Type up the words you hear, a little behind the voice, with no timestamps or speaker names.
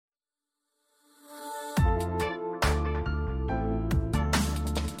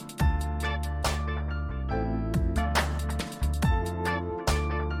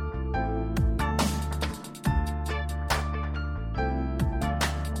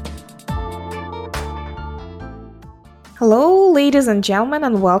Hello, ladies and gentlemen,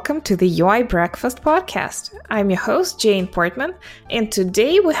 and welcome to the UI Breakfast podcast. I'm your host, Jane Portman, and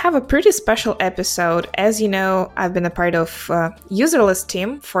today we have a pretty special episode. As you know, I've been a part of Userlist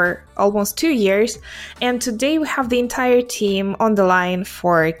team for almost 2 years, and today we have the entire team on the line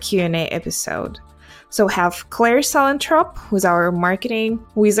for a Q&A episode. So we have Claire Salentrop, who's our marketing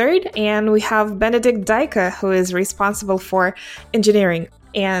wizard, and we have Benedict Dyka, who is responsible for engineering.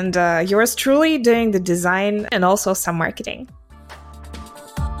 And yours truly doing the design and also some marketing.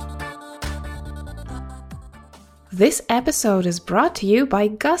 This episode is brought to you by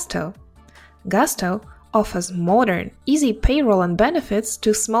Gusto. Gusto offers modern, easy payroll and benefits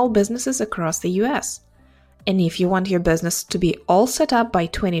to small businesses across the US. And if you want your business to be all set up by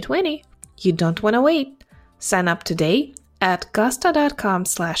 2020, you don't want to wait. Sign up today at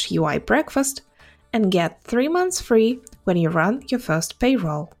gusto.com/UIBreakfast and get 3 months free when you run your first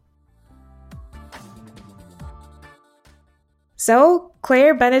payroll. So,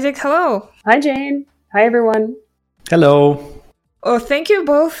 Claire, Benedict, hello. Hi, Jane. Hi, everyone. Hello. Oh, thank you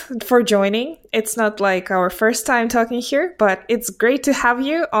both for joining. It's not like our first time talking here, but it's great to have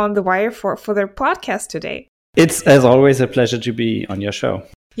you on the wire for their podcast today. It's, as always, a pleasure to be on your show.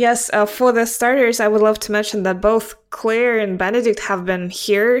 Yes, for the starters, I would love to mention that both Claire and Benedict have been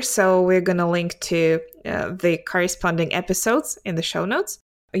here, so we're going to link to the corresponding episodes in the show notes.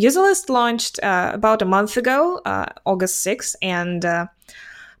 Userlist launched about a month ago, August 6th, and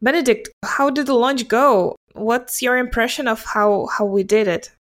Benedict, how did the launch go? What's your impression of how we did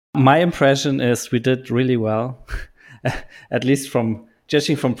it? My impression is we did really well, at least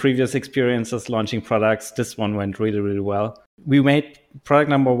judging from previous experiences launching products. This one went really, really well. We made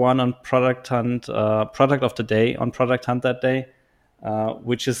product number one on Product Hunt, product of the day on Product Hunt that day,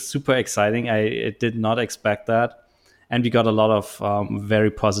 which is super exciting. I did not expect that. And we got a lot of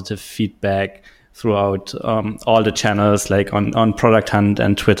very positive feedback throughout all the channels, like on Product Hunt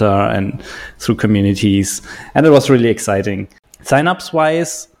and Twitter and through communities. And it was really exciting. Signups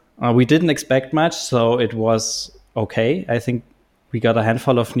wise, we didn't expect much, so it was okay. I think we got a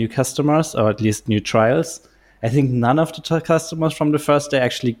handful of new customers, or at least new trials. I think none of the customers from the first day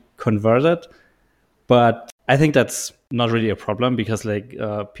actually converted, but I think that's not really a problem because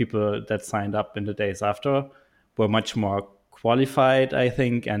people that signed up in the days after were much more qualified, I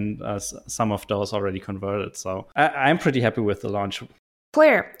think, and some of those already converted. So I'm pretty happy with the launch.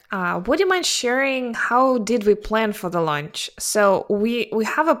 Claire, would you mind sharing how did we plan for the launch? So we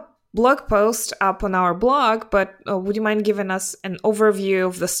have a blog post up on our blog, but would you mind giving us an overview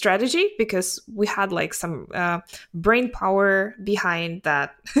of the strategy? Because we had some brain power behind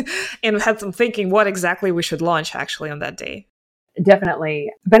that and we had some thinking what exactly we should launch actually on that day.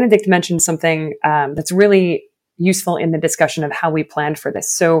 Definitely. Benedict mentioned something that's really useful in the discussion of how we planned for this.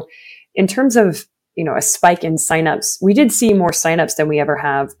 So in terms of, a spike in signups, we did see more signups than we ever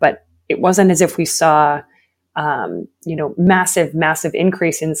have, but it wasn't as if we saw massive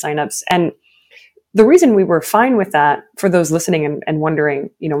increase in signups. And the reason we were fine with that, for those listening and wondering,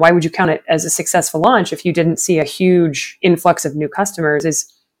 why would you count it as a successful launch if you didn't see a huge influx of new customers, is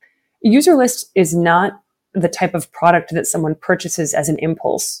Userlist is not the type of product that someone purchases as an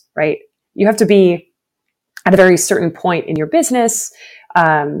impulse, right? You have to be at a very certain point in your business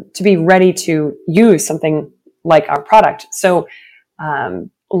to be ready to use something like our product. So,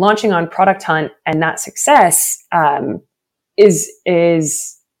 launching on Product Hunt and that success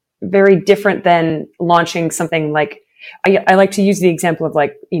is very different than launching something like, I like to use the example of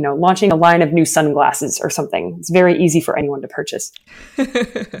launching a line of new sunglasses or something. It's very easy for anyone to purchase.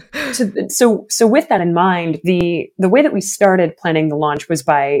 So with that in mind, the way that we started planning the launch was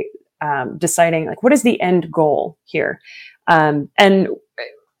by deciding what is the end goal here, and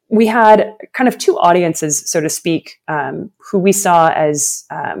we had kind of two audiences, so to speak, who we saw as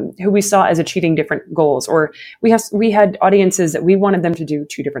achieving different goals, or we had audiences that we wanted them to do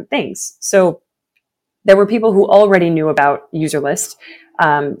two different things. So there were people who already knew about Userlist.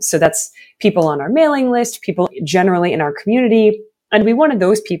 So that's people on our mailing list, people generally in our community, and we wanted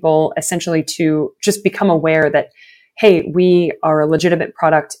those people essentially to just become aware that, hey, we are a legitimate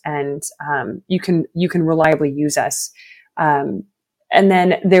product, and you can reliably use us. And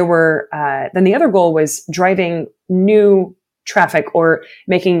then then the other goal was driving new traffic or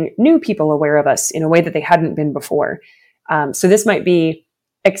making new people aware of us in a way that they hadn't been before. So this might be,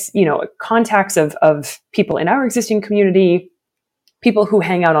 contacts of people in our existing community, people who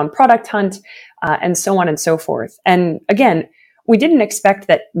hang out on Product Hunt, and so on and so forth. And again, we didn't expect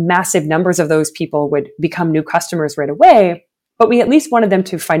that massive numbers of those people would become new customers right away, but we at least wanted them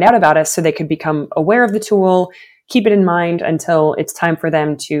to find out about us so they could become aware of the tool, keep it in mind until it's time for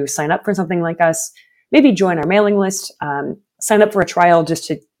them to sign up for something like us, maybe join our mailing list, sign up for a trial just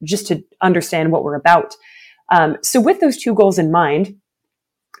to understand what we're about. So with those two goals in mind,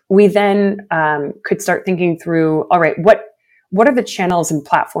 we then could start thinking through, all right, what are the channels and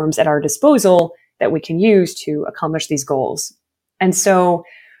platforms at our disposal that we can use to accomplish these goals? And so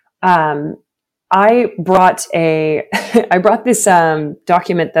I brought this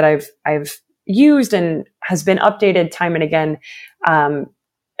document that I've used and has been updated time and again,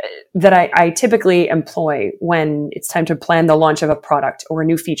 that I typically employ when it's time to plan the launch of a product or a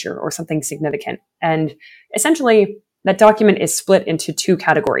new feature or something significant. And essentially, that document is split into two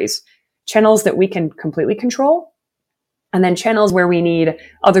categories: channels that we can completely control, and then channels where we need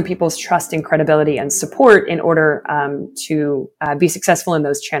other people's trust and credibility and support in order to be successful in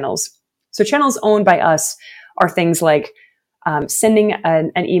those channels. So channels owned by us are things like sending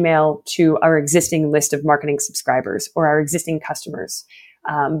an email to our existing list of marketing subscribers or our existing customers,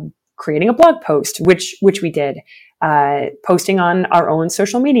 creating a blog post, which we did, posting on our own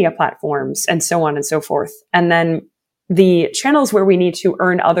social media platforms, and so on and so forth. And then the channels where we need to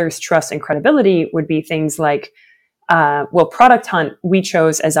earn others' trust and credibility would be things like, Product Hunt we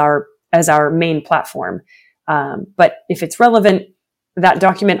chose as our main platform. But if it's relevant, that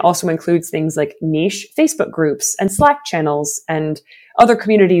document also includes things like niche Facebook groups and Slack channels and other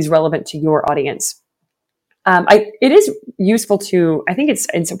communities relevant to your audience. It is useful to, I think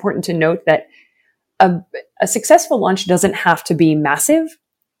it's important to note that a successful launch doesn't have to be massive.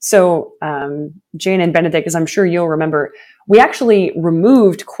 So Jane and Benedict, as I'm sure you'll remember, we actually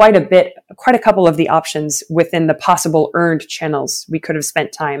removed quite a couple of the options within the possible earned channels we could have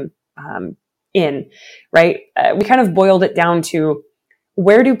spent time in, right? We kind of boiled it down to,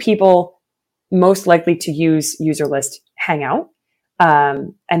 where do people most likely to use UserList hang out?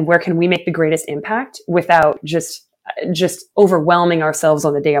 And where can we make the greatest impact without just overwhelming ourselves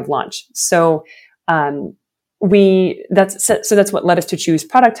on the day of launch? So that's what led us to choose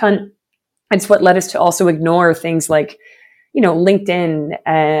Product Hunt. It's what led us to also ignore things like, LinkedIn.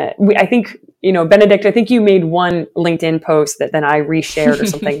 I think, Benedict, I think you made one LinkedIn post that then I reshared or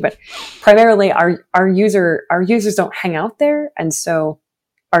something, but primarily our users don't hang out there. And so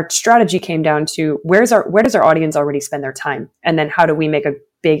our strategy came down to where does our audience already spend their time? And then how do we make a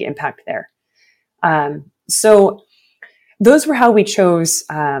big impact there? So those were how we chose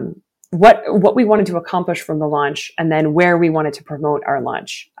what we wanted to accomplish from the launch, and then where we wanted to promote our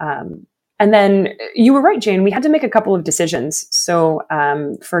launch. And then you were right, Jane, we had to make a couple of decisions. So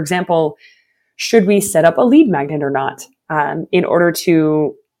for example, should we set up a lead magnet or not, in order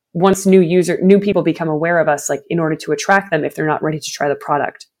to, once new people become aware of us, like in order to attract them if they're not ready to try the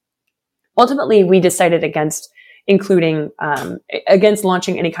product. Ultimately, we decided against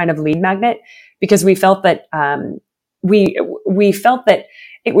launching any kind of lead magnet, because we felt that we felt that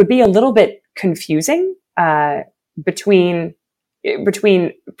it would be a little bit confusing between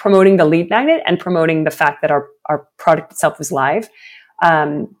promoting the lead magnet and promoting the fact that our product itself was live.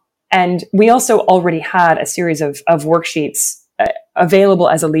 And we also already had a series of worksheets available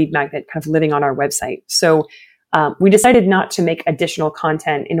as a lead magnet kind of living on our website. So we decided not to make additional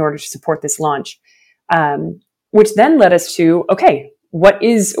content in order to support this launch, which then led us to, okay, what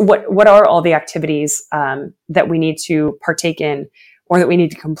are all the activities that we need to partake in or that we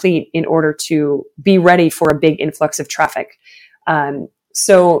need to complete in order to be ready for a big influx of traffic?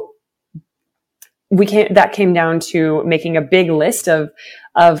 So that came down to making a big list of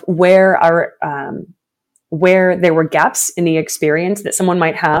where there were gaps in the experience that someone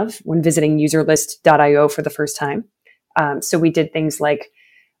might have when visiting userlist.io for the first time. So we did things like,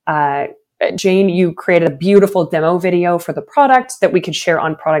 Jane, you created a beautiful demo video for the product that we could share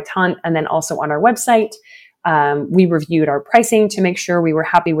on Product Hunt and then also on our website. We reviewed our pricing to make sure we were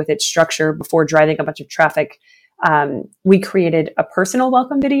happy with its structure before driving a bunch of traffic. We created a personal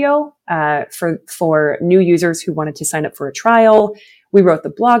welcome video for new users who wanted to sign up for a trial. We wrote the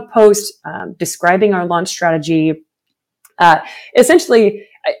blog post describing our launch strategy. Essentially,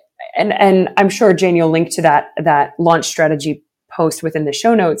 and I'm sure, Jane, you'll link to that launch strategy post within the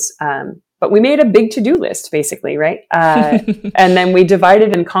show notes. But we made a big to-do list, basically, right? And then we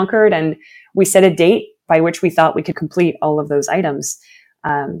divided and conquered, and we set a date by which we thought we could complete all of those items,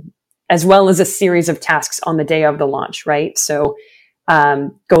 as well as a series of tasks on the day of the launch, right? So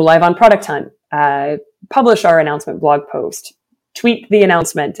go live on Product Hunt, publish our announcement blog post, tweet the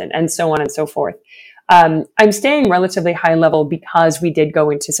announcement, and so on and so forth. I'm staying relatively high level because we did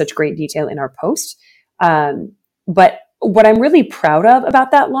go into such great detail in our post. But what I'm really proud of about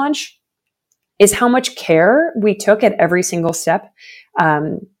that launch is how much care we took at every single step.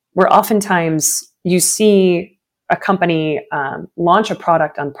 Where oftentimes you see a company launch a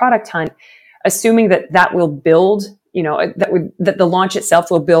product on Product Hunt, assuming that will build, that the launch itself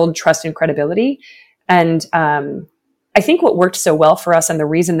will build trust and credibility. And I think what worked so well for us, and the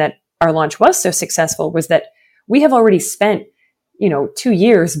reason that our launch was so successful, was that we have already spent 2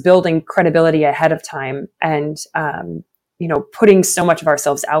 years building credibility ahead of time, and putting so much of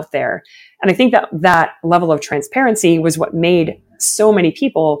ourselves out there. And I think that level of transparency was what made so many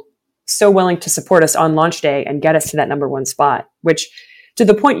people so willing to support us on launch day and get us to that number one spot, which, to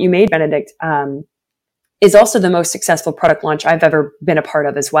the point you made, Benedict, is also the most successful product launch I've ever been a part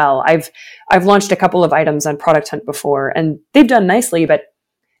of as well. I've launched a couple of items on Product Hunt before, and they've done nicely, but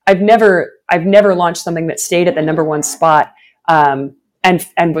I've never launched something that stayed at the number one spot,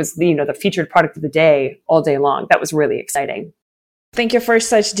 and was the featured product of the day all day long. That was really exciting. Thank you for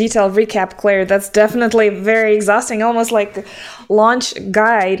such detailed recap, Claire. That's definitely very exhausting, almost like a launch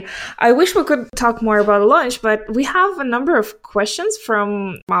guide. I wish we could talk more about launch, but we have a number of questions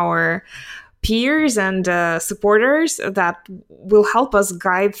from our peers and supporters that will help us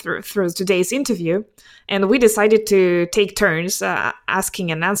guide through today's interview. And we decided to take turns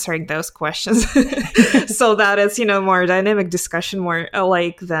asking and answering those questions so that it's, more dynamic discussion, more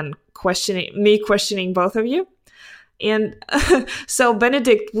alike than questioning both of you. And so,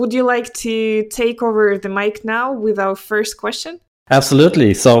 Benedict, would you like to take over the mic now with our first question?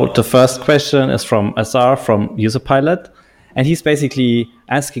 Absolutely. So the first question is from Azar from UserPilot. And he's basically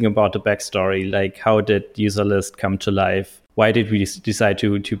asking about the backstory, like how did UserList come to life? Why did we decide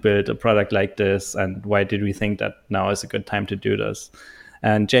to build a product like this? And why did we think that now is a good time to do this?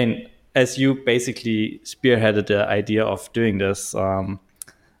 And Jane, as you basically spearheaded the idea of doing this,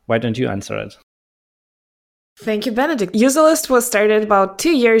 why don't you answer it? Thank you, Benedict. UserList was started about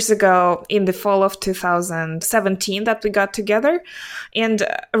 2 years ago in the fall of 2017 that we got together. And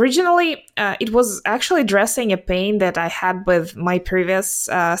originally, it was actually addressing a pain that I had with my previous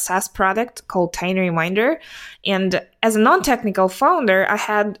SaaS product called Tiny Reminder. And as a non-technical founder, I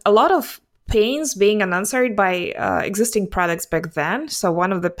had a lot of pains being unanswered by existing products back then. So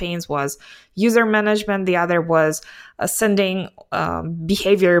one of the pains was user management. The other was sending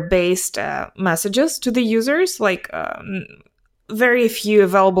behavior-based messages to the users. Like very few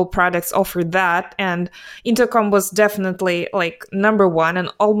available products offered that. And Intercom was definitely like number one and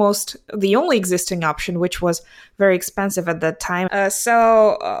almost the only existing option, which was very expensive at that time.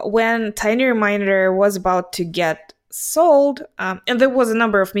 So when Tiny Reminder was about to get sold, and there was a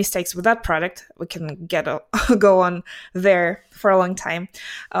number of mistakes with that product. We can go on there for a long time.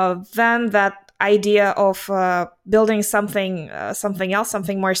 Then that idea of building something else,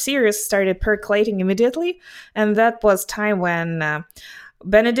 something more serious, started percolating immediately, and that was time when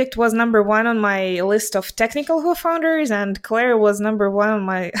Benedict was number one on my list of technical co-founders, and Claire was number one on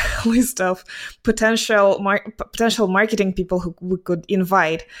my list of potential marketing people who we could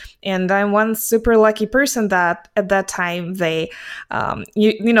invite. And I'm one super lucky person that at that time they,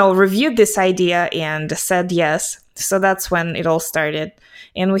 reviewed this idea and said yes. So that's when it all started.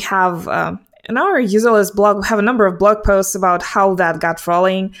 And we have in our UserList blog, we have a number of blog posts about how that got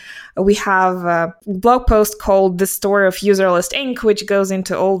rolling. We have a blog post called The Story of UserList Inc., which goes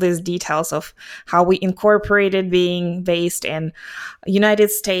into all these details of how we incorporated being based in United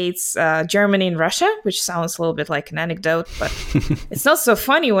States, Germany, and Russia, which sounds a little bit like an anecdote, but it's not so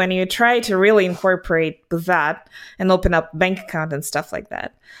funny when you try to really incorporate that and open up a bank account and stuff like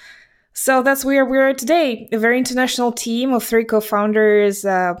that. So that's where we are today, a very international team of 3 co-founders.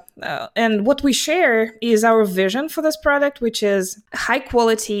 And what we share is our vision for this product, which is a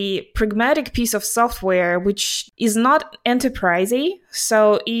high-quality, pragmatic piece of software, which is not enterprisey.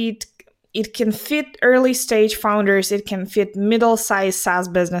 So it can fit early-stage founders. It can fit middle-sized SaaS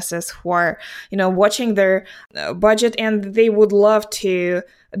businesses who are, watching their budget, and they would love to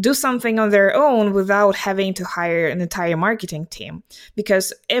do something on their own without having to hire an entire marketing team.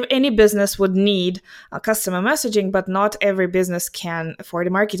 Because any business would need customer messaging, but not every business can afford a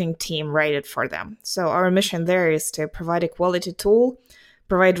marketing team write it for them. So our mission there is to provide a quality tool,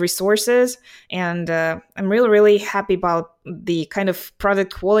 provide resources, and I'm really, really happy about the kind of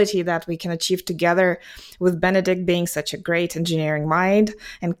product quality that we can achieve together, with Benedict being such a great engineering mind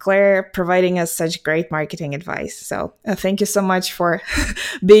and Claire providing us such great marketing advice. So thank you so much for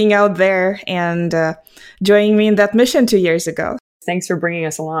being out there and joining me in that mission 2 years ago. Thanks for bringing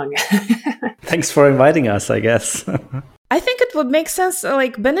us along. Thanks for inviting us, I guess. I think it would make sense,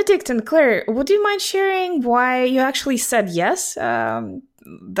 like Benedict and Claire, would you mind sharing why you actually said yes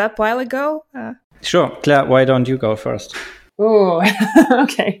that while ago? Sure. Claire, why don't you go first? Oh,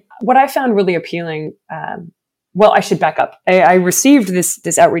 okay. What I found really appealing, I should back up. I received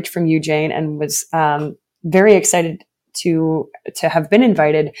this outreach from you, Jane, and was very excited to have been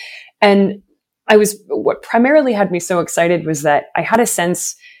invited. And what primarily had me so excited was that I had a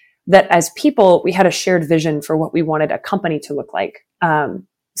sense that as people, we had a shared vision for what we wanted a company to look like.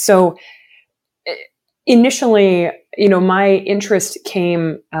 So initially, my interest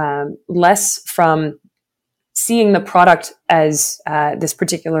came less from seeing the product as this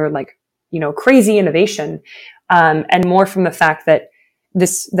particular crazy innovation, and more from the fact that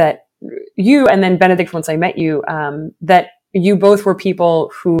you, and then Benedict, once I met you, that you both were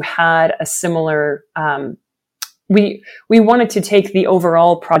people who had a similar, we wanted to take the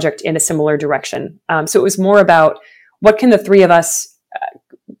overall project in a similar direction. So it was more about what can the three of us,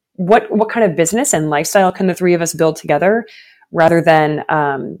 what kind of business and lifestyle can the three of us build together, rather than,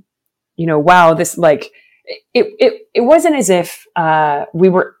 wow, this it wasn't as if we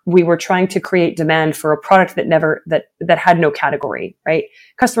were trying to create demand for a product that had no category, right?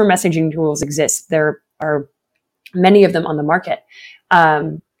 Customer messaging tools exist. There are many of them on the market.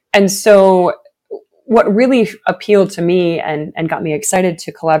 And so what really appealed to me and got me excited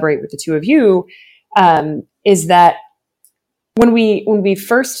to collaborate with the two of you is that when we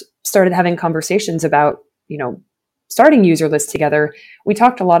first started having conversations about, starting Userlist together, we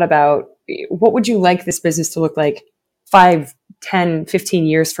talked a lot about what would you like this business to look like 5, 10, 15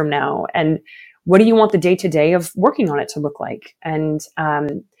 years from now? And what do you want the day-to-day of working on it to look like? And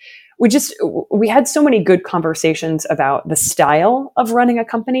we had so many good conversations about the style of running a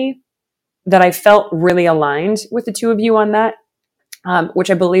company that I felt really aligned with the two of you on that, which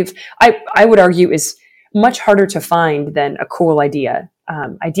I believe I would argue is much harder to find than a cool idea.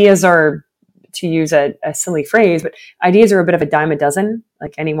 Ideas are, to use a silly phrase, but ideas are a bit of a dime a dozen.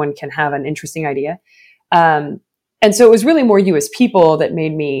 Like anyone can have an interesting idea. And so it was really more you as people that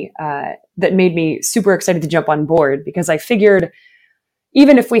made me super excited to jump on board, because I figured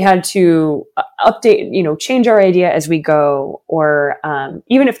even if we had to update, change our idea as we go, or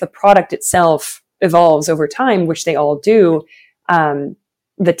even if the product itself evolves over time, which they all do,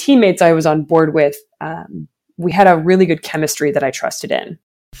 the teammates I was on board with, we had a really good chemistry that I trusted in.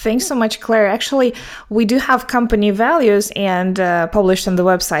 Thanks so much, Claire. Actually, we do have company values and published on the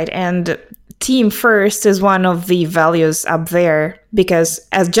website, and team first is one of the values up there, because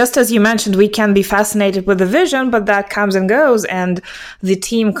just as you mentioned, we can be fascinated with the vision, but that comes and goes, and the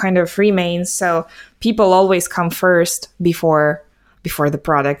team kind of remains. So people always come first before the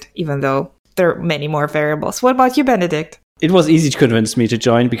product, even though there are many more variables. What about you, Benedict? It was easy to convince me to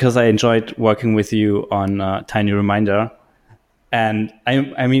join because I enjoyed working with you on Tiny Reminder. And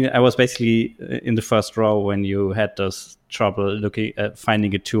I was basically in the first row when you had this trouble looking at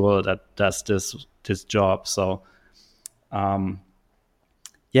finding a tool that does this job. So,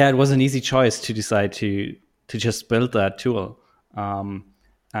 it was an easy choice to decide to just build that tool.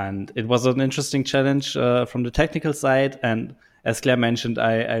 And it was an interesting challenge from the technical side. And as Claire mentioned,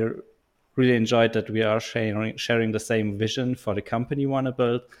 I really enjoyed that we are sharing the same vision for the company we want to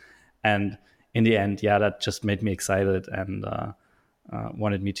build. And in the end, that just made me excited and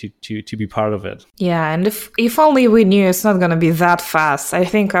wanted me to be part of it. Yeah, and if only we knew it's not going to be that fast. I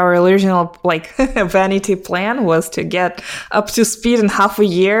think our original vanity plan was to get up to speed in half a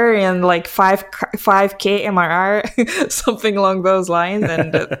year and 5K MRR, something along those lines.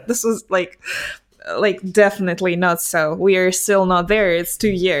 And this was definitely not so. We are still not there. It's 2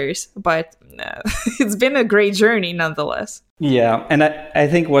 years, but it's been a great journey nonetheless. Yeah, and I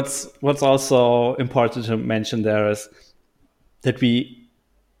think what's also important to mention there is that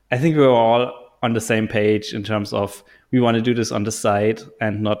I think we were all on the same page in terms of we want to do this on the side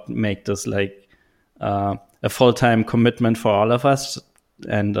and not make this a full-time commitment for all of us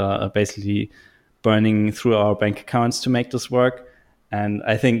and basically burning through our bank accounts to make this work. And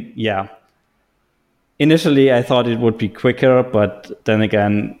I think, initially I thought it would be quicker, but then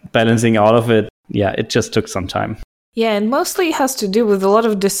again, balancing all of it, it just took some time. Yeah, and mostly it has to do with a lot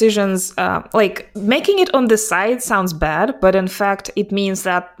of decisions. Making it on the side sounds bad, but in fact, it means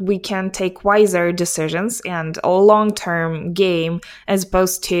that we can take wiser decisions and a long-term game as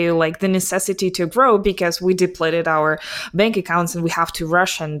opposed to the necessity to grow because we depleted our bank accounts and we have to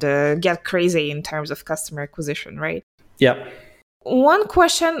rush and get crazy in terms of customer acquisition, right? Yeah. One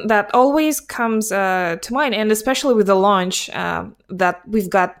question that always comes to mind, and especially with the launch, that we've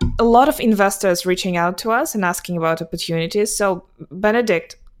got a lot of investors reaching out to us and asking about opportunities. So,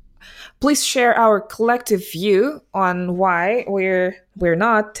 Benedict, please share our collective view on why we're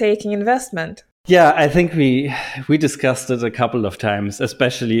not taking investment. Yeah, I think we discussed it a couple of times,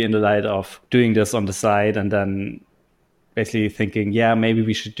 especially in the light of doing this on the side and then basically thinking, maybe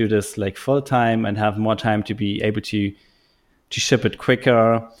we should do this full time and have more time to be able to ship it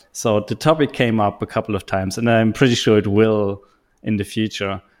quicker. So the topic came up a couple of times, and I'm pretty sure it will in the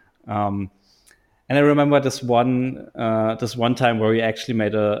future. And I remember this one time where we actually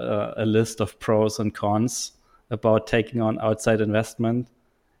made a list of pros and cons about taking on outside investment.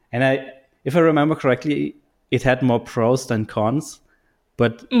 And if I remember correctly, it had more pros than cons,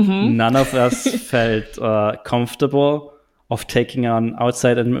 but none of us felt comfortable of taking on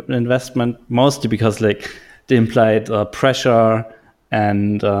outside investment, mostly because like they implied pressure.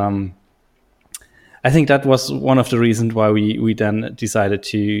 And I think that was one of the reasons why we then decided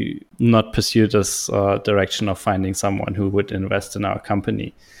to not pursue this direction of finding someone who would invest in our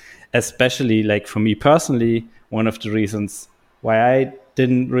company. Especially like for me personally, one of the reasons why I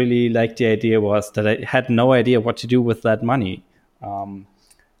didn't really like the idea was that I had no idea what to do with that money,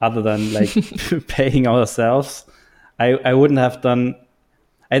 other than like paying ourselves. I wouldn't have done.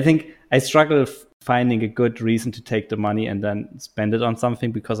 I think I struggled finding a good reason to take the money and then spend it on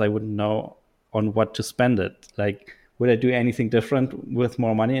something because I wouldn't know on what to spend it. Like, would I do anything different with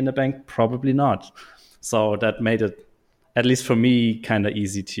more money in the bank? Probably not. So that made it, at least for me, kind of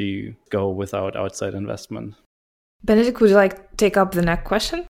easy to go without outside investment. Benedict, would you like to take up the next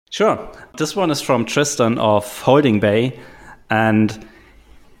question? Sure. This one is from Tristan of Holding Bay. And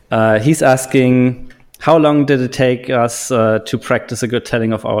he's asking, how long did it take us to practice a good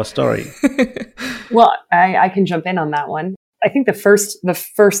telling of our story? Well, I can jump in on that one. I think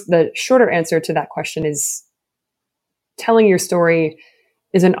the shorter answer to that question is telling your story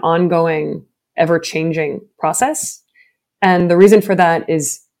is an ongoing, ever-changing process. And the reason for that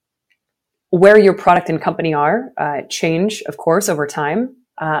is where your product and company are change, of course, over time.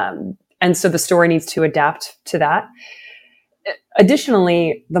 And so the story needs to adapt to that.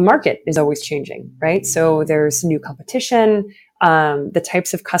 Additionally, the market is always changing, right? So there's new competition. The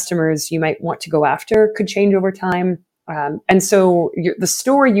types of customers you might want to go after could change over time. And so the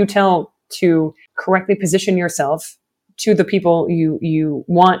story you tell to correctly position yourself to the people you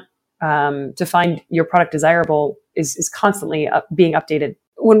want to find your product desirable is constantly being updated.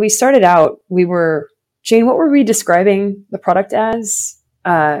 When we started out, Jane, what were we describing the product as?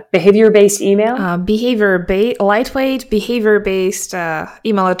 Behavior-based email? Lightweight behavior-based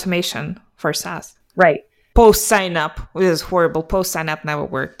email automation for SaaS. Right. Post sign up. It was horrible. Post sign up never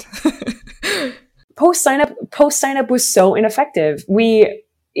worked. Post sign up was so ineffective.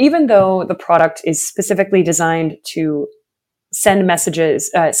 Even though the product is specifically designed to send messages,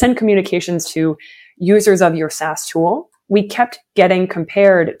 send communications to users of your SaaS tool, we kept getting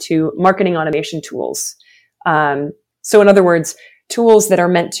compared to marketing automation tools. So in other words, tools that are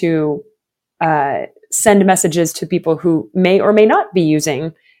meant to send messages to people who may or may not be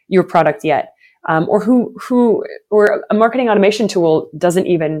using your product yet, or a marketing automation tool isn't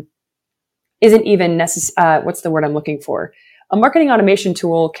even necessary. What's the word I'm looking for? A marketing automation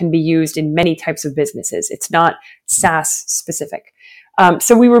tool can be used in many types of businesses. It's not SaaS specific.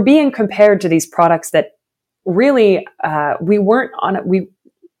 So we were being compared to these products that really we weren't on it.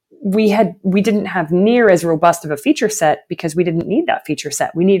 We didn't have near as robust of a feature set because we didn't need that feature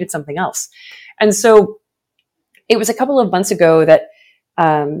set. We needed something else. And so it was a couple of months ago that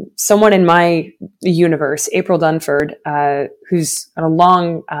someone in my universe, April Dunford, who's got a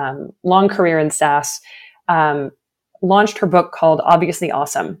long career in SaaS, launched her book called Obviously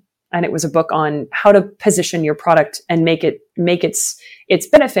Awesome. And it was a book on how to position your product and make its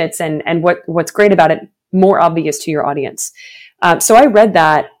benefits and what's great about it more obvious to your audience. So I read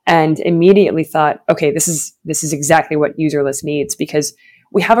that and immediately thought, okay, this is exactly what Userless needs, because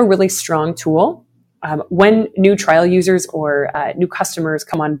we have a really strong tool. When new trial users or new customers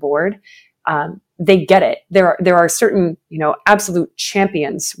come on board, they get it. There are certain, absolute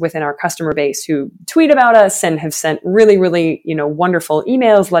champions within our customer base who tweet about us and have sent really, really, wonderful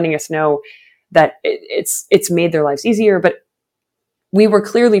emails letting us know that it's made their lives easier. But we were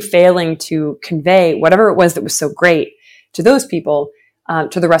clearly failing to convey whatever it was that was so great to those people,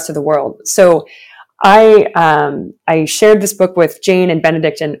 to the rest of the world. So I shared this book with Jane and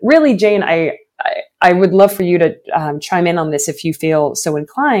Benedict, and really, Jane, I would love for you to chime in on this if you feel so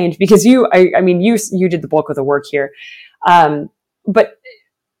inclined, because you did the bulk of the work here. But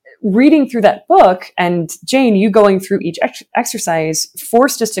reading through that book, and Jane, you going through each exercise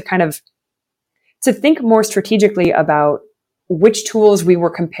forced us to think more strategically about which tools we were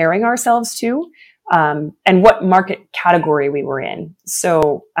comparing ourselves to, and what market category we were in.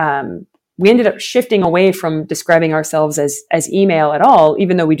 So we ended up shifting away from describing ourselves as email at all,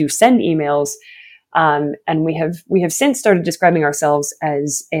 even though we do send emails. And we have since started describing ourselves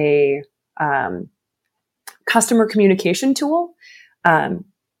as a customer communication tool,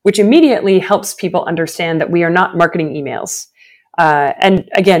 which immediately helps people understand that we are not marketing emails. And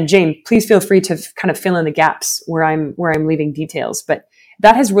again, Jane, please feel free to kind of fill in the gaps where I'm leaving details. But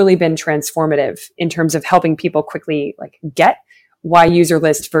that has really been transformative in terms of helping people quickly like get Y user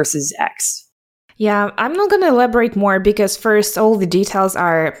list versus X. Yeah, I'm not going to elaborate more because first, all the details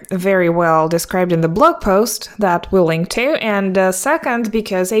are very well described in the blog post that we'll link to. And second,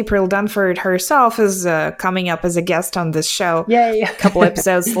 because April Dunford herself is coming up as a guest on this show. Yay. A couple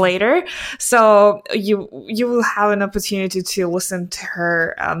episodes later. So you will have an opportunity to listen to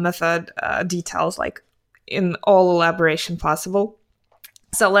her method details, like in all elaboration possible.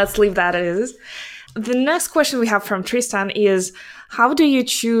 So let's leave that as is. The next question we have from Tristan is, how do you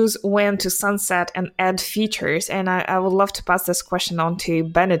choose when to sunset and add features? And I would love to pass this question on to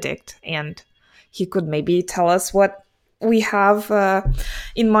Benedict, and he could maybe tell us what we have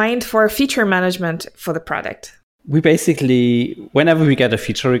in mind for feature management for the product. We basically, whenever we get a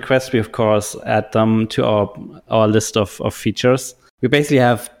feature request, we of course add them to our list of features. We basically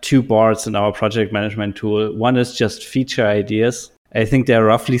have two boards in our project management tool. One is just feature ideas. I think they're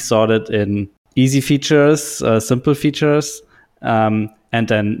roughly sorted in easy features, simple features, and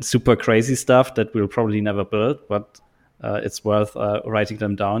then super crazy stuff that we'll probably never build, but it's worth writing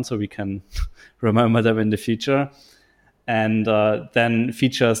them down so we can remember them in the future. And then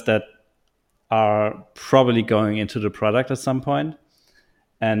features that are probably going into the product at some point.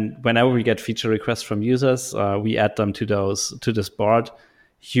 And whenever we get feature requests from users, we add them to this board.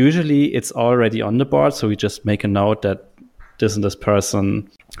 Usually it's already on the board, so we just make a note that this and this person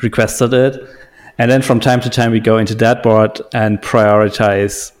requested it. And then from time to time, we go into that board and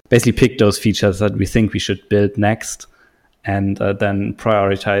prioritize, basically pick those features that we think we should build next, and then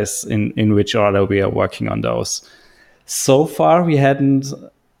prioritize in which order we are working on those. So far, we didn't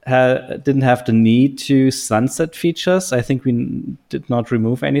have the need to sunset features. I think we did not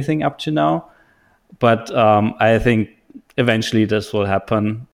remove anything up to now. But I think eventually this will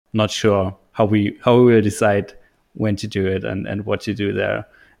happen. Not sure how we will decide when to do it and what to do there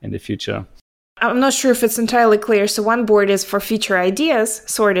in the future. I'm not sure if it's entirely clear. So one board is for feature ideas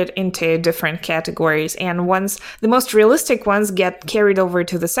sorted into different categories. And once the most realistic ones get carried over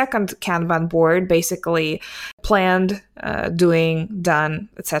to the second Kanban board, basically planned, doing, done,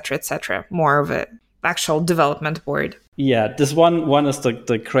 etc., more of an actual development board. Yeah, this one is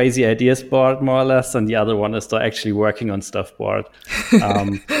the crazy ideas board, more or less, and the other one is the actually working on stuff board.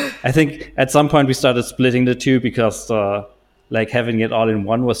 I think at some point we started splitting the two because like having it all in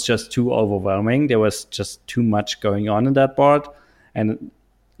one was just too overwhelming. There was just too much going on in that board, and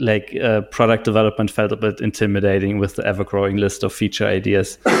like product development felt a bit intimidating with the ever-growing list of feature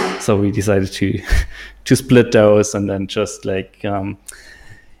ideas. So we decided to split those and then just like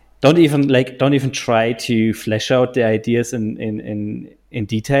don't even try to flesh out the ideas in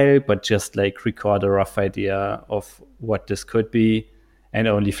detail, but just like record a rough idea of what this could be and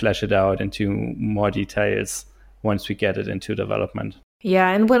only flesh it out into more details once we get it into development. Yeah,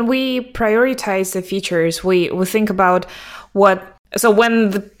 and when we prioritize the features, we think about so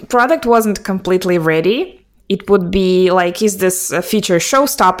when the product wasn't completely ready, it would be like, is this a feature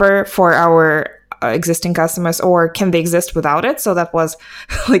showstopper for our existing customers, or can they exist without it? So that was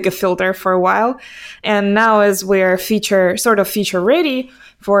like a filter for a while. And now as we're feature ready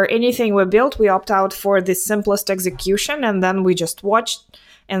for anything we built, we opt out for the simplest execution, and then we just watch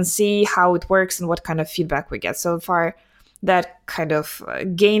and see how it works and what kind of feedback we get. So far, that kind of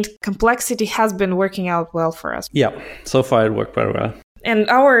gained complexity has been working out well for us. Yeah, so far it worked very well. And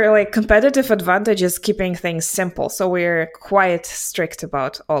our competitive advantage is keeping things simple. So we're quite strict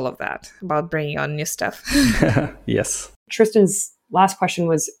about all of that, about bringing on new stuff. Yes. Tristan's last question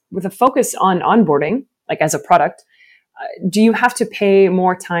was, with a focus on onboarding, like as a product, do you have to pay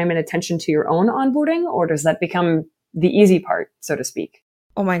more time and attention to your own onboarding, or does that become the easy part, so to speak?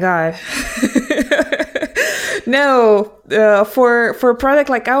 Oh my God. No, for a product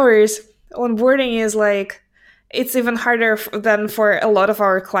like ours, onboarding is it's even harder than for a lot of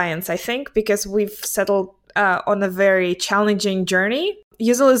our clients, I think, because we've settled on a very challenging journey.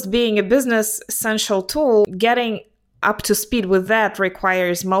 Userlist being a business essential tool, getting up to speed with that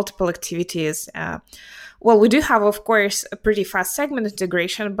requires multiple activities. Well, we do have, of course, a pretty fast segment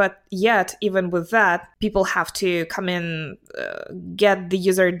integration, but yet, even with that, people have to come in, get the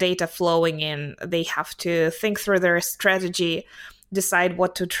user data flowing in. They have to think through their strategy, decide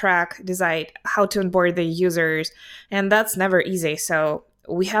what to track, decide how to onboard the users, and that's never easy. So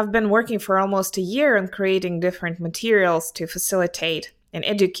we have been working for almost a year on creating different materials to facilitate and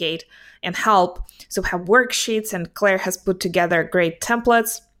educate and help. So we have worksheets, and Claire has put together great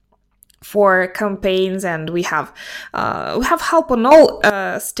templates for campaigns, and we have help on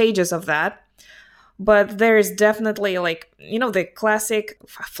all stages of that. But there is definitely the classic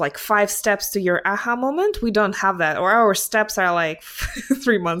 5 steps to your aha moment. We don't have that, or our steps are like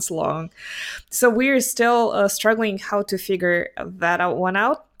 3 months long. So we're still struggling how to figure that one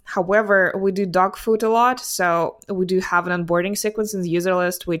out. However, we do dog food a lot. So we do have an onboarding sequence in the user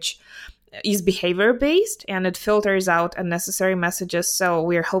list, which is behavior based, and it filters out unnecessary messages. So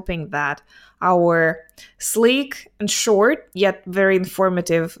we're hoping that our sleek and short yet very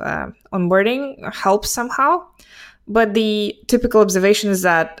informative onboarding helps somehow. But the typical observation is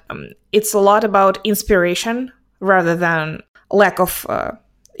that it's a lot about inspiration rather than lack of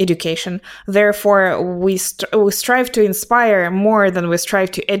education. Therefore, we strive to inspire more than we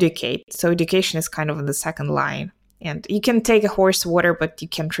strive to educate. So education is kind of in the second line. And you can take a horse to water, but you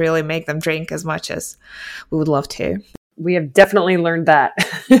can't really make them drink as much as we would love to. We have definitely learned that.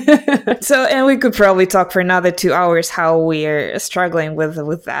 So, and we could probably talk for another 2 hours how we are struggling with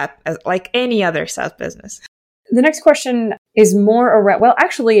that, as like any other SaaS business. The next question is more around, well,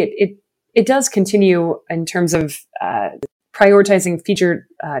 actually, it does continue in terms of prioritizing feature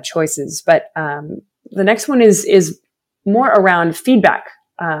choices, but the next one is more around feedback.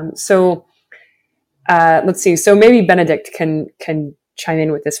 So let's see. So maybe Benedict can chime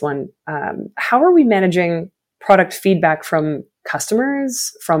in with this one. How are we managing product feedback from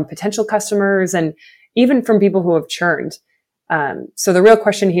customers, from potential customers, and even from people who have churned? So the real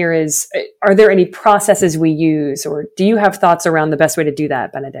question here is, are there any processes we use, or do you have thoughts around the best way to do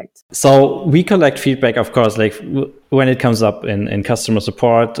that, Benedict? So we collect feedback, of course, like when it comes up in customer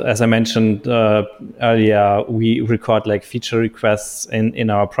support. As I mentioned earlier, we record like feature requests in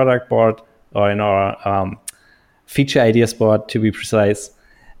our product board, or in our feature ideas board, to be precise.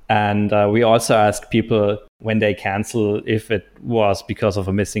 And we also ask people when they cancel if it was because of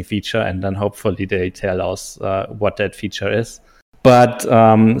a missing feature, and then hopefully they tell us what that feature is. But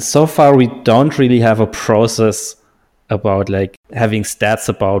so far, we don't really have a process about like having stats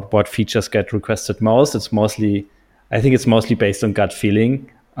about what features get requested most. I think it's mostly based on gut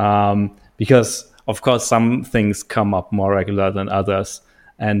feeling, because of course some things come up more regular than others.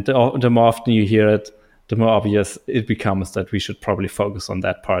 And the more often you hear it, the more obvious it becomes that we should probably focus on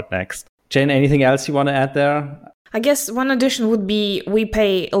that part next. Jane, anything else you want to add there? I guess one addition would be we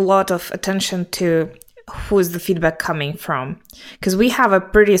pay a lot of attention to who is the feedback coming from, because we have a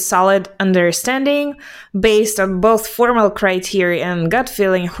pretty solid understanding based on both formal criteria and gut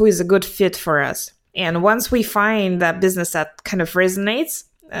feeling who is a good fit for us. And once we find that business that kind of resonates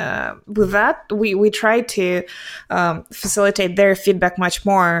with that, we try to facilitate their feedback much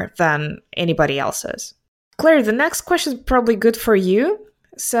more than anybody else's. Claire, the next question is probably good for you.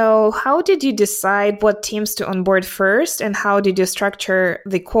 So how did you decide what teams to onboard first, and how did you structure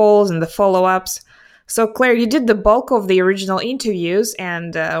the calls and the follow-ups? So Claire, you did the bulk of the original interviews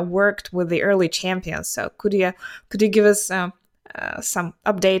and worked with the early champions. So could you give us some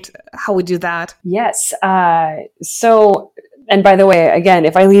update how we do that? Yes. So, and by the way, again,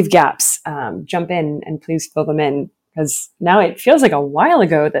 if I leave gaps, jump in and please fill them in, because now it feels like a while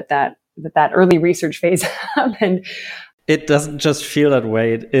ago that early research phase happened. It doesn't just feel that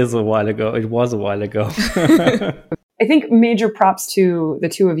way. It is a while ago. It was a while ago. I think major props to the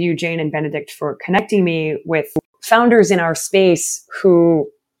two of you, Jane and Benedict, for connecting me with founders in our space who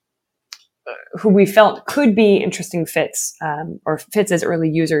we felt could be interesting fits, or fits as early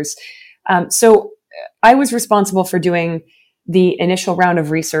users. So I was responsible for doing the initial round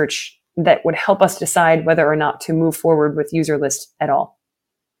of research that would help us decide whether or not to move forward with UserList at all.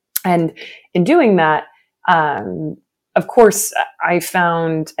 And in doing that, of course, I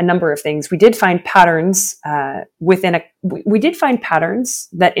found a number of things. We did find patterns we did find patterns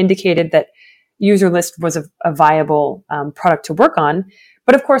that indicated that UserList was a viable product to work on.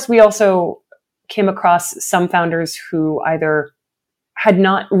 But of course, we also came across some founders who either had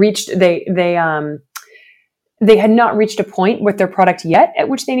not reached they had not reached a point with their product yet at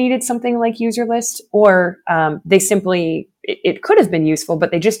which they needed something like UserList, or they simply it could have been useful, but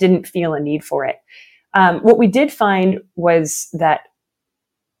they just didn't feel a need for it. What we did find was that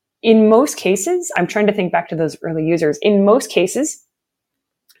in most cases, I'm trying to think back to those early users. In most cases,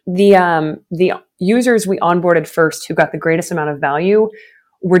 the users we onboarded first who got the greatest amount of value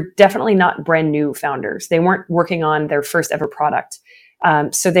were definitely not brand new founders. They weren't working on their first ever product.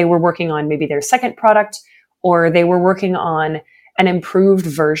 So they were working on maybe their second product, or they were working on an improved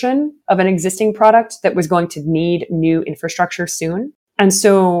version of an existing product that was going to need new infrastructure soon. And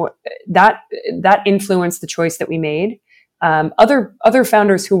so that influenced the choice that we made. Other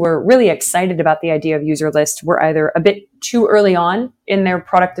founders who were really excited about the idea of UserList were either a bit too early on in their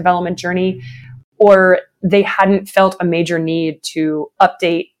product development journey, or they hadn't felt a major need to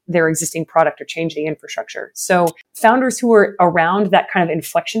update their existing product or change the infrastructure. So founders who were around that kind of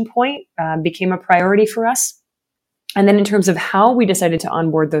inflection point became a priority for us. And then in terms of how we decided to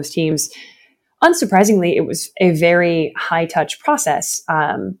onboard those teams, unsurprisingly, it was a very high touch process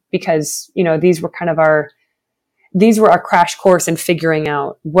because, these were our crash course in figuring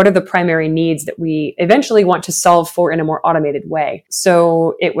out what are the primary needs that we eventually want to solve for in a more automated way.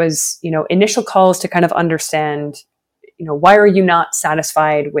 So it was, initial calls to kind of understand, why are you not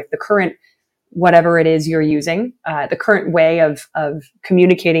satisfied with the current, whatever it is you're using, the current way of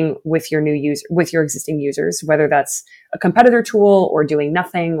communicating with your new user, with your existing users, whether that's a competitor tool or doing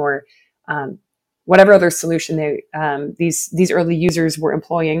nothing or whatever other solution these early users were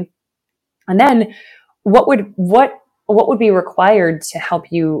employing. And then what would be required to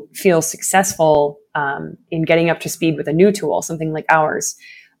help you feel successful in getting up to speed with a new tool, something like ours?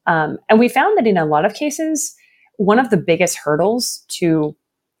 And we found that in a lot of cases, one of the biggest hurdles to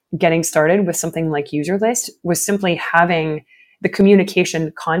getting started with something like UserList was simply having the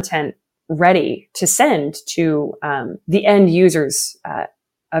communication content ready to send to the end users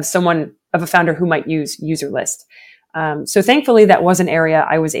of a founder who might use UserList. So thankfully, that was an area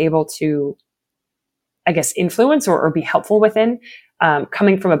I was able to, influence or be helpful within.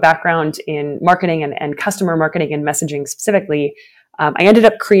 Coming from a background in marketing and customer marketing and messaging specifically, I ended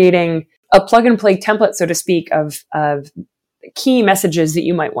up creating a plug and play template, so to speak, of key messages that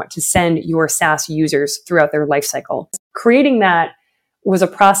you might want to send your SaaS users throughout their lifecycle. Creating that was a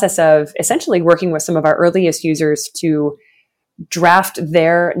process of essentially working with some of our earliest users to draft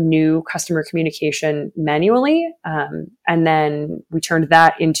their new customer communication manually. And then we turned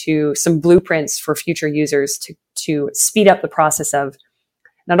that into some blueprints for future users to speed up the process of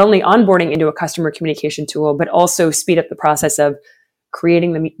not only onboarding into a customer communication tool, but also speed up the process of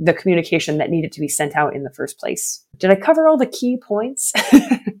creating the communication that needed to be sent out in the first place. Did I cover all the key points?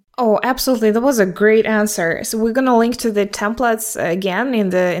 Oh, absolutely. That was a great answer. So we're going to link to the templates again in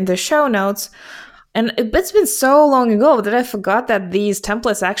the show notes. And it's been so long ago that I forgot that these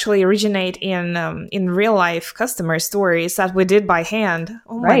templates actually originate in real life customer stories that we did by hand.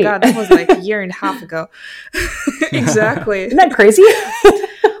 Oh my Right. God, that was like a year and a half ago. Exactly. Isn't that crazy?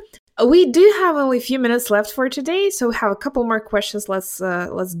 We do have only a few minutes left for today, so we have a couple more questions. Let's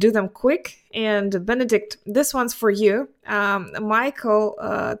do them quick. And Benedict, this one's for you. Michael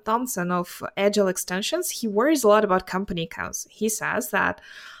Thompson of Agile Extensions, he worries a lot about company accounts. He says that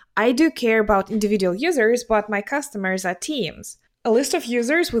I do care about individual users, but my customers are teams. A list of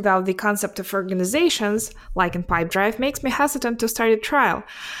users without the concept of organizations, like in Pipedrive, makes me hesitant to start a trial.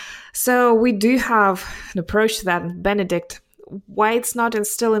 So we do have an approach to that. Benedict, why it's not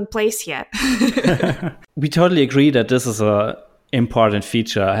still in place yet? We totally agree that this is an important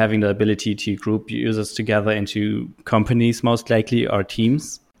feature, having the ability to group users together into companies, most likely, or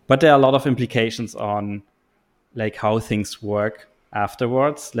teams. But there are a lot of implications on like how things work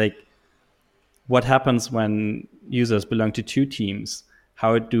afterwards. Like what happens when users belong to two teams?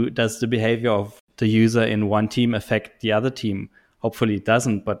 How does the behavior of the user in one team affect the other team? Hopefully it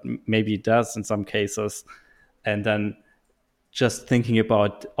doesn't, but maybe it does in some cases. And then just thinking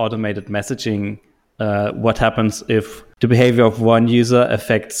about automated messaging, what happens if the behavior of one user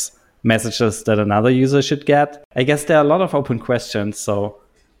affects messages that another user should get? I guess there are a lot of open questions. So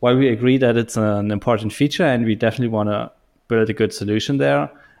while we agree that it's an important feature and we definitely want to build a good solution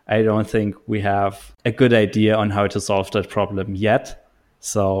there, I don't think we have a good idea on how to solve that problem yet.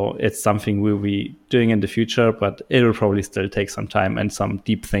 So it's something we'll be doing in the future, but it will probably still take some time and some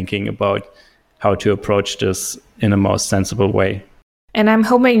deep thinking about how to approach this in a most sensible way. And I'm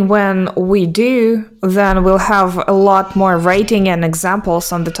hoping when we do, then we'll have a lot more writing and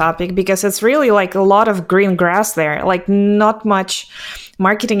examples on the topic, because it's really like a lot of green grass there. Like not much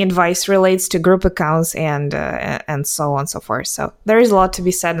marketing advice relates to group accounts and so on and so forth. So there is a lot to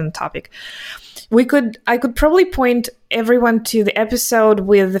be said on the topic. I could probably point everyone to the episode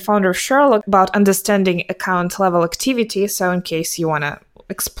with the founder of Sherlock about understanding account level activity. So in case you want to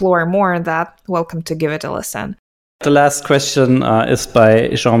explore more on that, welcome to give it a listen. The last question is by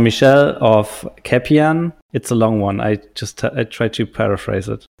Jean-Michel of Capian. It's a long one. I try to paraphrase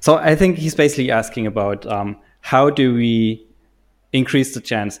it. So I think he's basically asking about how do we increase the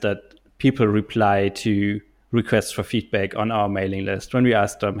chance that people reply to requests for feedback on our mailing list when we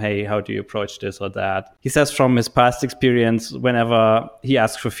ask them, hey, how do you approach this or that? He says from his past experience, whenever he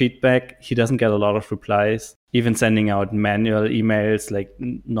asks for feedback, he doesn't get a lot of replies. Even sending out manual emails, like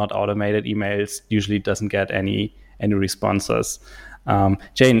not automated emails, usually doesn't get any responses.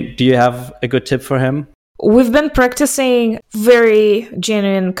 Jane, do you have a good tip for him? We've been practicing very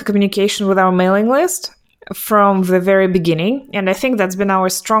genuine communication with our mailing list. from the very beginning. And I think that's been our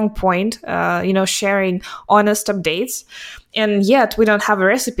strong point, sharing honest updates. And yet we don't have a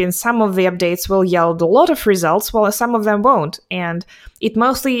recipe, and some of the updates will yield a lot of results, while some of them won't. And it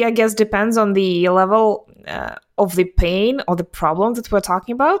mostly, I guess, depends on the level of the pain or the problem that we're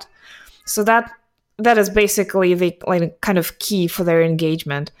talking about. So that is basically the kind of key for their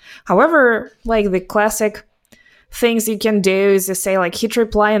engagement. However, the classic things you can do is to say hit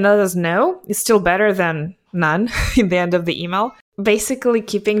reply and let us know. It's still better than none in the end of the email. Basically,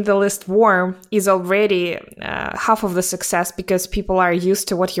 keeping the list warm is already half of the success, because people are used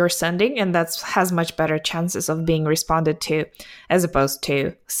to what you're sending, and that has much better chances of being responded to, as opposed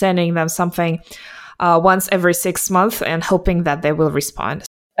to sending them something once every 6 months and hoping that they will respond.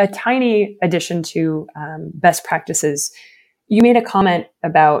 A tiny addition to best practices. You made a comment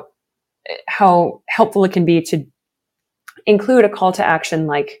about how helpful it can be to include a call to action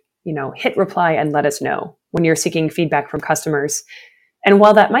hit reply and let us know when you're seeking feedback from customers. And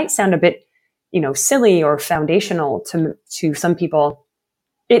while that might sound a bit, silly or foundational to some people,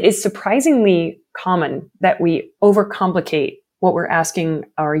 it is surprisingly common that we overcomplicate what we're asking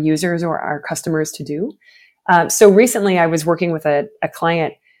our users or our customers to do. So recently I was working with a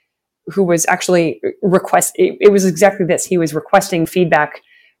client who was actually it was exactly this. He was requesting feedback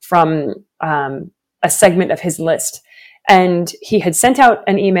from a segment of his list. And he had sent out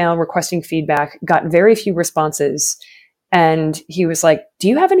an email requesting feedback, got very few responses. And he was like, do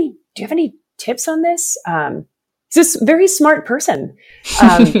you have any tips on this? He's this very smart person.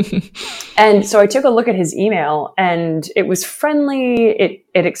 And so I took a look at his email, and it was friendly.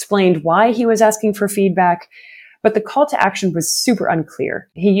 It explained why he was asking for feedback, but the call to action was super unclear.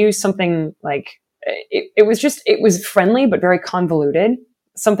 He used something it was friendly, but very convoluted.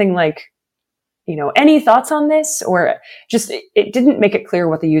 Something like, any thoughts on this? Or just, it didn't make it clear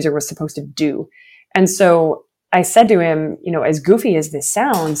what the user was supposed to do. And so I said to him, as goofy as this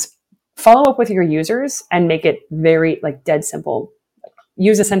sounds, follow up with your users and make it very dead simple.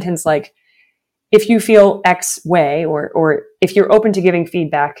 Use a sentence like, if you feel X way, or if you're open to giving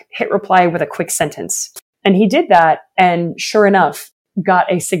feedback, hit reply with a quick sentence. And he did that. And sure enough,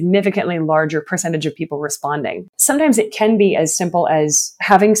 got a significantly larger percentage of people responding. Sometimes it can be as simple as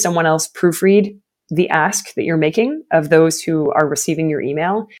having someone else proofread the ask that you're making of those who are receiving your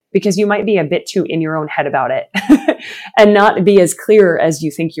email, because you might be a bit too in your own head about it and not be as clear as you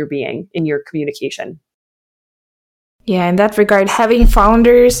think you're being in your communication. Yeah, in that regard, having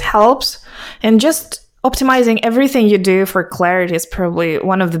founders helps, and just optimizing everything you do for clarity is probably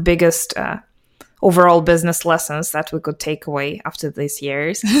one of the biggest overall business lessons that we could take away after these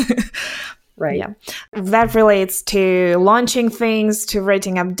years. Right. Yeah. That relates to launching things, to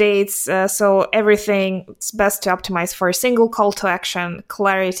writing updates. So everything, it's best to optimize for a single call to action,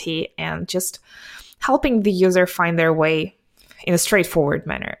 clarity, and just helping the user find their way in a straightforward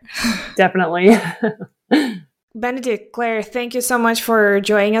manner. Definitely. Benedict, Claire, thank you so much for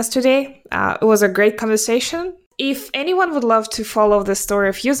joining us today. It was a great conversation. If anyone would love to follow the story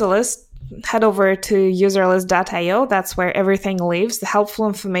of Userlist, head over to userlist.io. That's where everything lives, the helpful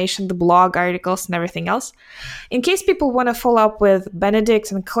information, the blog articles, and everything else. In case people want to follow up with Benedict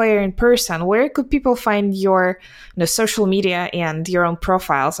and Claire in person, where could people find your social media and your own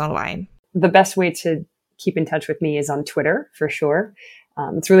profiles online? The best way to keep in touch with me is on Twitter, for sure.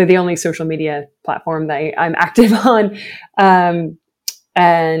 It's really the only social media platform that I'm active on.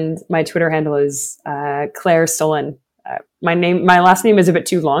 And my Twitter handle is Claire Stollen. My last name is a bit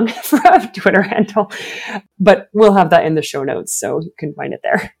too long for a Twitter handle, but we'll have that in the show notes, so you can find it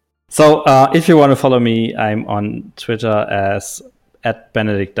there. So if you want to follow me, I'm on Twitter as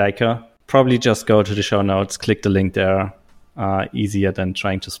 @BenedictDijker. Probably just go to the show notes, click the link there. Easier than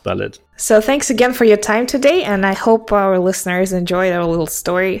trying to spell it. So thanks again for your time today, and I hope our listeners enjoyed our little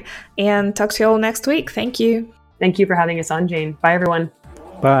story, and talk to you all next week. Thank you. Thank you for having us on, Jane. Bye, everyone.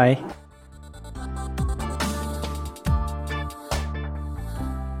 Bye.